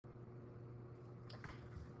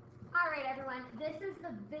Alright everyone, this is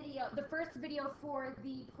the first video for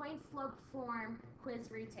the point slope form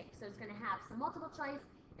quiz retake. So it's going to have some multiple choice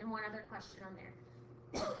and one other question on there.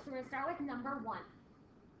 So we're going to start with number 1.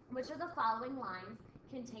 Which of the following lines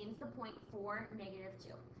contains the point 4,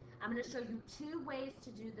 -2? I'm going to show you 2 ways to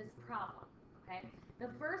do this problem. Okay. The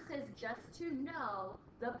first is just to know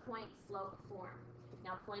the point slope form.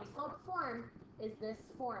 Now point slope form is this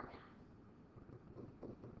format.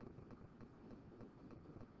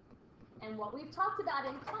 And what we've talked about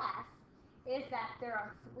in class is that there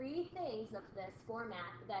are 3 things of this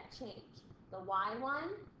format that change. The y1,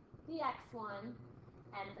 the x1,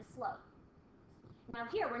 and the slope. Now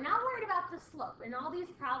here, we're not worried about the slope. In all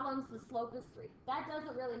these problems, the slope is 3. That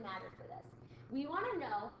doesn't really matter for this. We want to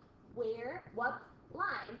know what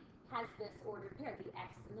line has this ordered pair, the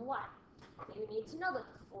x and the y. So you need to know that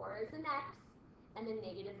the 4 is an x and the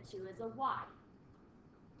 -2 is a y.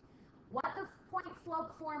 What the point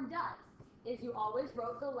slope form does is you always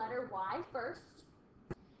wrote the letter y first,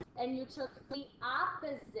 and you took the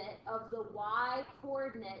opposite of the y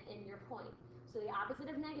coordinate in your point. So the opposite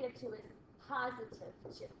of -2 is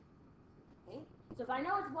 +2. Okay? So if I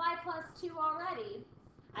know it's y plus 2 already,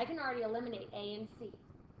 I can already eliminate A and C.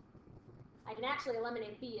 I can actually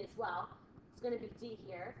eliminate B as well. It's going to be D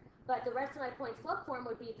here. But the rest of my point slope form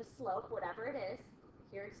would be the slope, whatever it is.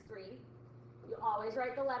 Here it's 3. You always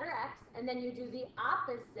write the letter x, and then you do the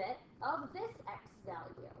opposite of this x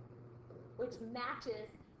value, which matches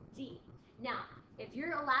D. Now, if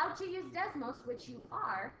you're allowed to use Desmos, which you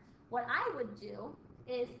are, what I would do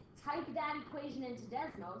is type that equation into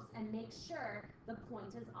Desmos and make sure the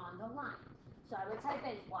point is on the line. So I would type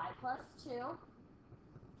in y plus 2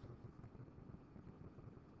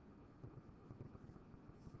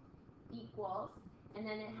 equals, and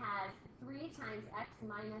then it has 3 times x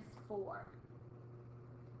minus 4.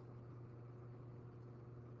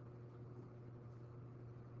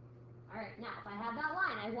 All right, now if I have that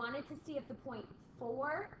line, I wanted to see if the point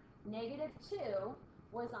 4, -2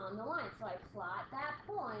 was on the line. So I plot that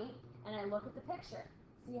point and I look at the picture.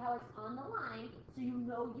 See how it's on the line, so you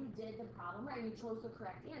know you did the problem right and you chose the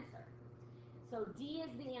correct answer. So D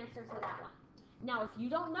is the answer for that one. Now, if you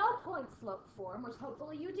don't know point slope form, which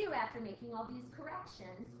hopefully you do after making all these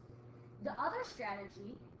corrections, the other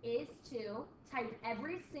strategy is to type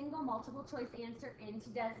every single multiple choice answer into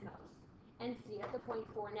Desmos and see if the point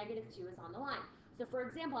 4, -2 is on the line. So for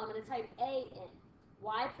example, I'm going to type A in.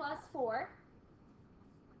 Y plus 4.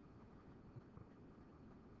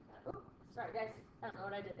 Oops, sorry guys, I don't know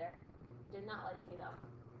what I did there. Did not like me though.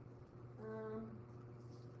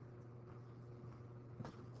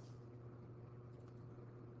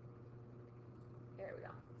 There we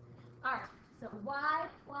go. Alright, so y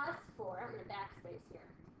plus 4, I'm going to backspace here,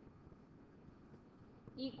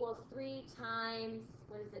 equals 3 times,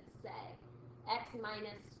 what does it say? X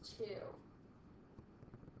minus 2.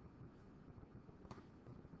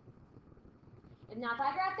 And now if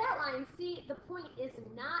I graph that line, see the point is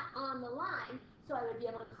not on the line, so I would be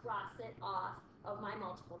able to cross it off of my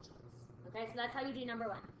multiple choice. Okay, so that's how you do number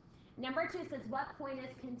 1. Number 2 says what point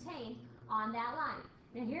is contained on that line.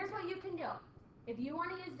 Now here's what you can do. If you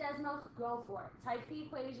want to use Desmos, go for it. Type the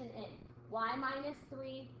equation in. Y minus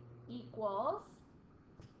 3 equals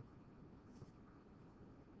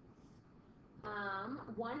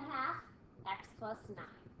 1/2 x plus 9.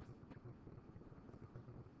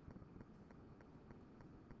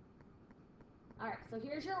 Alright, so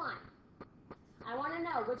here's your line. I want to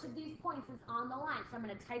know which of these points is on the line, so I'm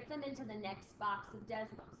going to type them into the next box of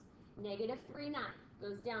Desmos. -3, 9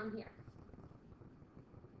 goes down here.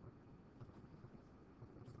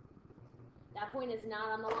 That point is not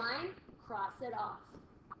on the line, cross it off.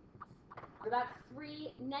 What about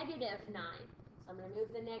 3, -9? So I'm going to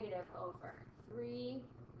move the negative over. 3,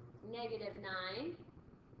 -9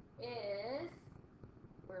 is,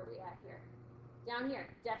 where are we at here? Down here,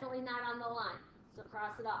 definitely not on the line, so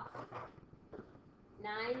cross it off.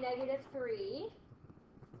 9, -3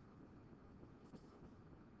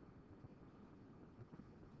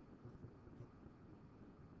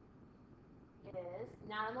 is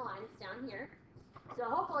not on the line, it's down here. So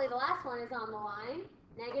hopefully the last one is on the line.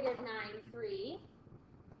 -9, 3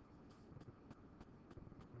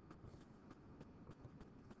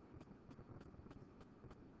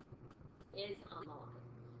 is on the line.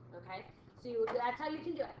 Okay? So that's how you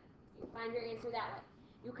can do it. You find your answer that way.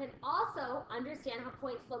 You can also understand how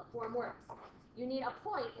point slope form works. You need a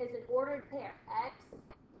point is an ordered pair, x,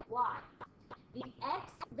 y. The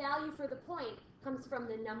x value for the point comes from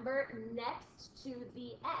the number next to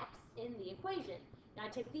the x in the equation. Now I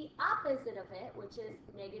take the opposite of it, which is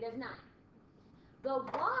 -9. The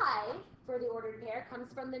Y for the ordered pair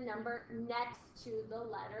comes from the number next to the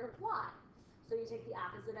letter Y. So you take the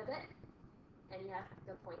opposite of it, and you have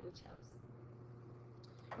the point you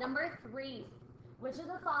chose. Number 3, which of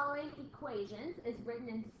the following equations is written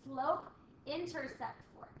in slope-intercept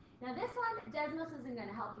form? Now this one, Desmos isn't going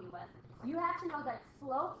to help you with. You have to know that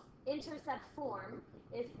slope-intercept form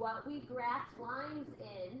is what we graphed lines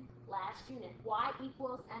in last unit. Y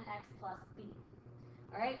equals mx plus b.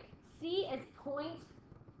 All right? C is point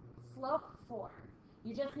slope form.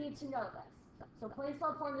 You just need to know this. So point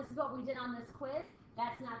slope form, this is what we did on this quiz.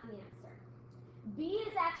 That's not the answer. B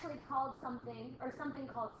is actually called something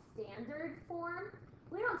called standard form.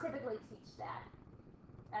 We don't typically teach that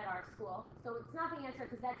at our school. So it's not the answer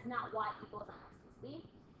because that's not y equals mx plus b.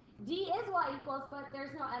 D is y equals, but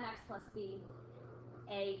there's no mx plus b.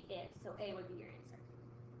 A is. So A would be your answer.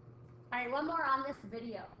 All right, one more on this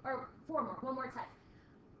video, or 4 more, one more time.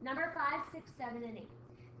 Number 5, 6, 7, and 8.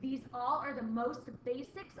 These all are the most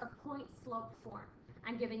basics of point slope form.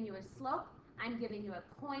 I'm giving you a slope, I'm giving you a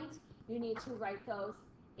point. You need to write those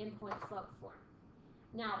in point slope form.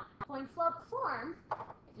 Now, point slope form,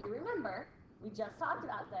 if you remember, we just talked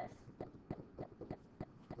about this.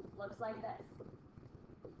 Looks like this.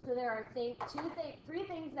 So there are 3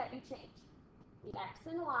 things that you change. The x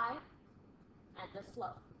and y, and the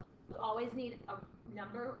slope. You always need a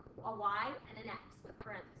number, a y, and an x with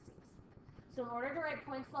parentheses. So in order to write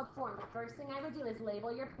point slope form, the first thing I would do is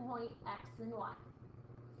label your point x and y.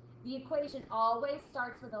 The equation always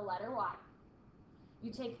starts with a letter y.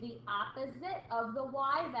 You take the opposite of the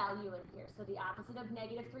y value in here. So the opposite of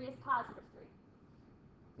 -3 is +3.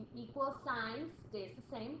 The equal sign stays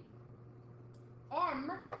the same.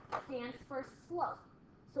 M stands for slope.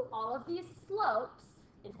 So all of these slopes,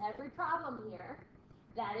 in every problem here,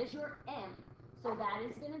 that is your M. So that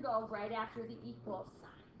is going to go right after the equal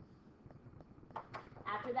sign.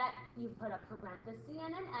 After that, you put a parenthesis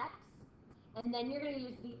and an x, and then you're going to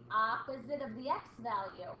use the opposite of the x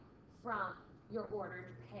value from your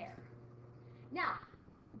ordered pair. Now,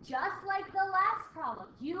 just like the last problem,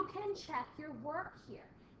 you can check your work here.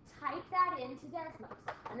 Type that into Desmos.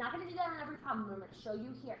 I'm not going to do that on every problem. I'm going to show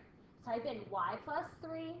you here. Type in y plus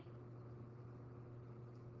 3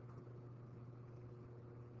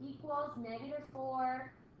 equals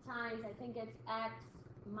 -4 times, I think it's x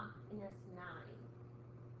minus 9.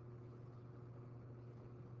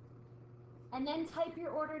 And then type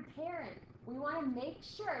your ordered pair in. We want to make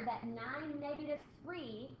sure that 9,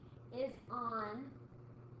 -3 is on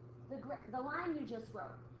the line you just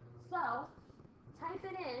wrote. So, type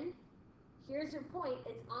it in. Here's your point.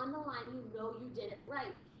 It's on the line. You know you did it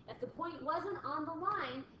right. If the point wasn't on the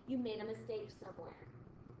line, you made a mistake somewhere.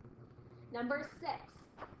 Number 6.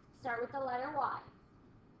 Start with the letter y.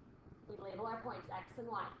 We label our points, x and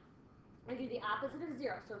y. And do the opposite of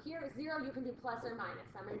 0. So here is 0, you can do plus or minus.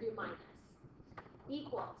 I'm going to do minus.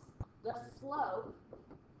 Equals the slope,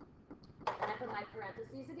 and I put my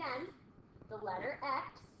parentheses again, the letter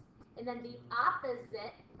x, and then the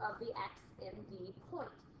opposite of the x in the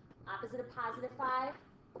point. Opposite of +5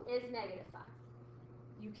 is -5.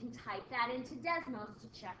 You can type that into Desmos to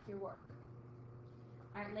check your work.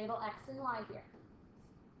 All right, label x and y here.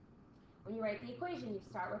 When you write the equation, you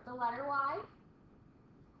start with the letter y,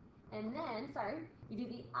 and then, you do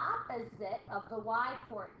the opposite of the y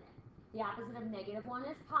coordinate. The opposite of -1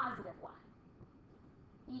 is +1.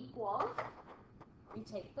 Equals, you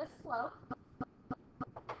take the slope,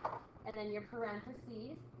 and then your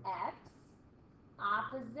parentheses, x,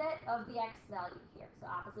 opposite of the x value here. So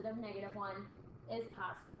opposite of -1 is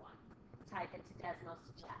 +1. Type it to Desmos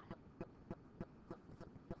to check.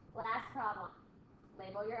 Last problem.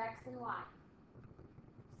 Label your x and y.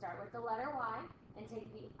 Start with the letter y and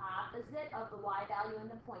take the opposite of the y value in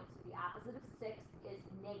the point. So the opposite of 6 is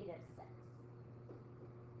 -6.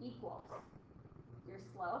 Equals your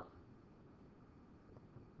slope,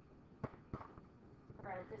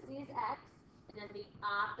 parentheses x, and then the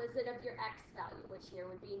opposite of your x value, which here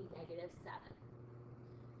would be -7.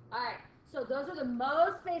 All right, so those are the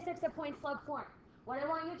most basics of point slope form. What I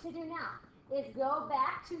want you to do now is go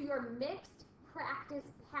back to your mixed practice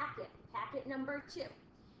packet number 2.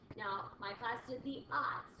 Now, my class did the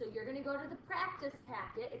odds, so you're going to go to the practice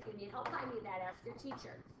packet. If you need help finding that, ask your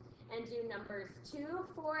teacher. And do numbers 2,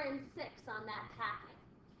 4, and 6 on that packet.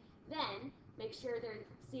 Then,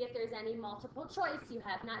 see if there's any multiple choice you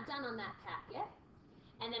have not done on that packet.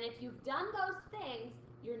 And then if you've done those things,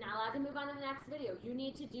 you're not allowed to move on to the next video. You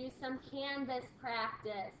need to do some Canvas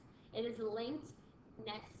practice. It is linked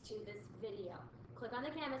next to this video. Click on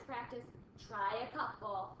the Canvas practice, try a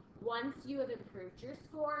couple. Once you have improved your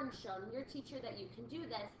score and shown your teacher that you can do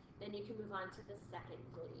this, then you can move on to the second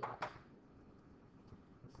video.